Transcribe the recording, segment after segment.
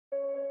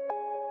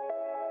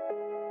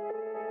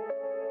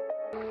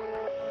You're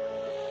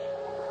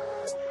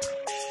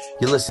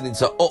listening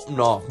to Up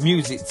North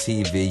Music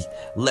TV.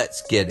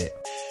 Let's get it.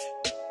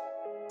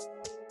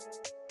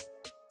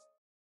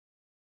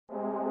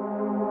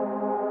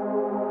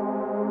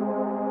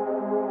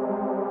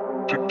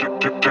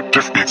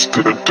 DefBeats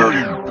to the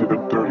dirty.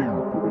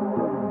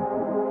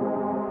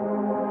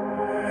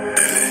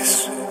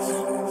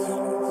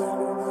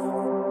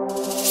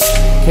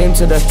 Came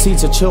to the T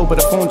to chill, but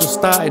the phone just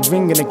started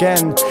ringing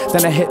again.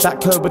 Then I hit that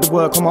curb with the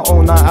work on my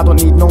own night. I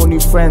don't need no new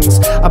friends.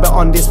 I bet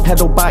on this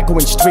pedal bike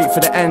going straight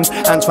for the end,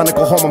 and trying to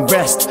go home and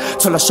rest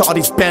till I shot all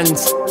these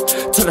bends.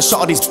 Till I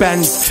shot all these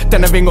bends.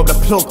 Then I ring up the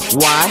plug.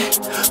 Why?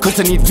 Cause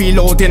I need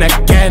reloading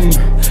again.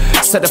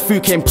 Said the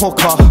food came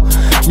poker.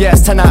 Yeah,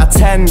 it's 10 out of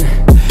 10.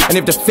 And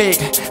if the fake,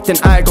 then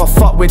I got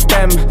fucked with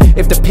them.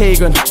 If the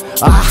pagan,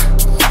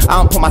 I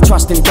don't put my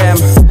trust in them.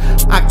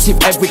 Active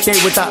every day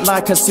with that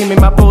like I see me,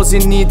 my bros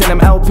in need and I'm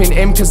helping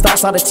him, cause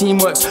that's how the team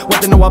works.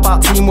 What they know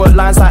about teamwork,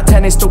 lines like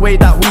tennis, the way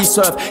that we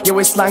serve. Yeah,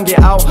 we slang it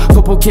out.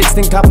 Couple kids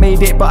think I've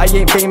made it, but I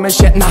ain't famous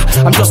yet. Nah,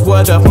 I'm just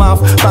word of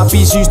mouth. Bad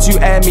bees used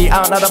to air me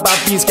out. Now the bad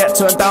bees get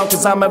turned down,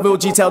 cause I'm a real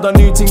G. Tell the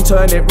new team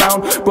turn it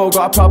round. Bro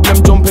got a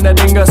problem, jumping a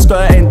dinger,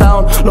 skirting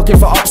down. Looking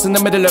for ops in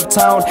the middle of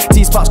town.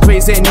 T-spot's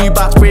crazy, new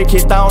batch, break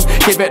it down.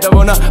 Give it the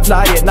runner,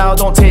 fly it now,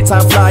 don't take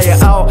time, fly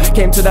it out.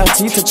 Came to the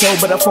T to chill,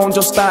 but the phone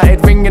just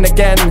started ringing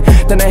again.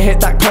 Then I hit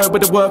that curb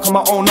with the work on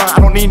my own night. I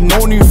don't need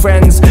no new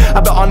friends. I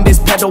bet on this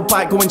pedal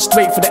bike going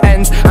straight for the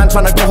ends, and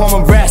trying to go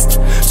home and rest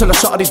till I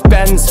shot all these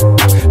bends.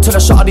 Till I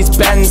shot all these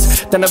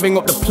bends. Then I ring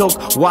up the plug.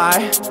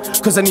 Why?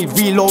 Cause I need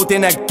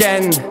reloading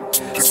again.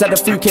 Said the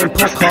food came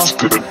poker.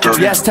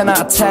 Yes, 10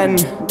 out of 10.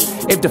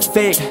 If the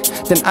fake,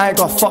 then I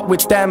got fucked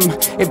with them.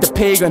 If the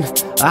pagan,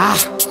 I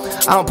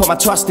don't put my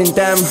trust in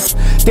them.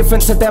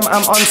 Different to them,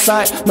 I'm on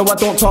site. No, I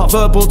don't talk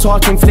verbal,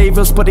 talking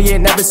flavors, but he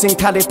ain't never seen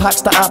Cali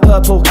packs that are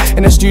purple.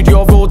 In the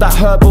studio, roll that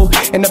herbal.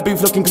 In the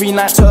booth, looking green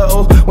like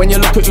turtle. When you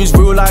look at who's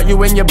real like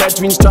you in your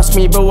bedrooms, trust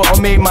me, bro,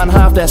 it'll make man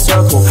have their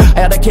circle.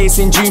 I had a case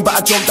in June, but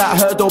I jumped that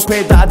hurdle,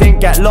 prayed that I didn't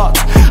get locked.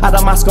 Had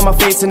a mask on my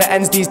face in the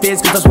ends these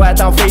days, cause I swear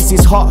down face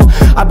is hot.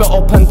 I been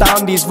up and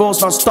down these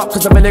roads non-stop,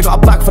 cause I really got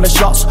a bag for the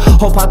shots.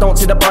 Hope I don't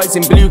see the boys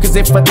in blue, cause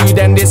if I do,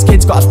 then this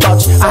kid's got a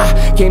dodge.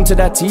 I came to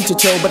that T to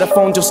chill, but the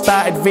phone just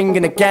started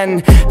ringing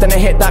again. Then I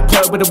hit that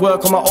curb with the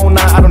work on my own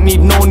night. I don't need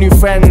no new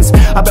friends.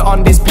 I bet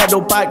on this pedal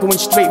bike going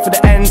straight for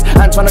the ends,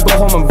 and trying to go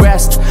home and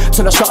rest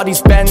till I shot all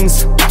these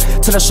bends.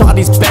 Till I shot all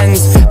these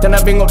bends. Then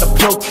I ring up the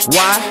plug.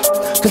 Why?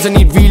 Cause I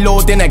need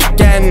reloading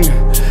again.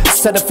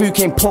 Said the food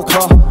came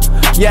poker.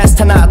 Yeah, it's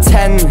 10 out of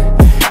 10.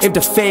 If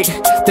the fake,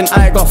 then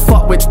I got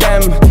fucked with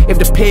them. If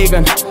the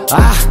pagan,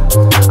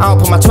 I don't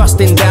put my trust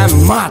in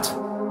them. Mad.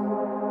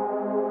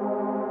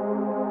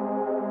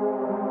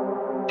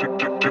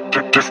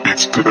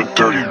 DefBeats to the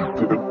dirty.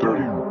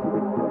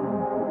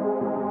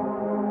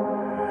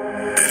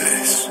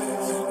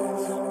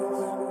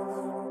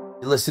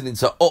 You're listening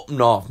to Up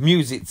North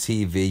Music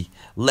TV.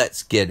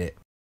 Let's get it.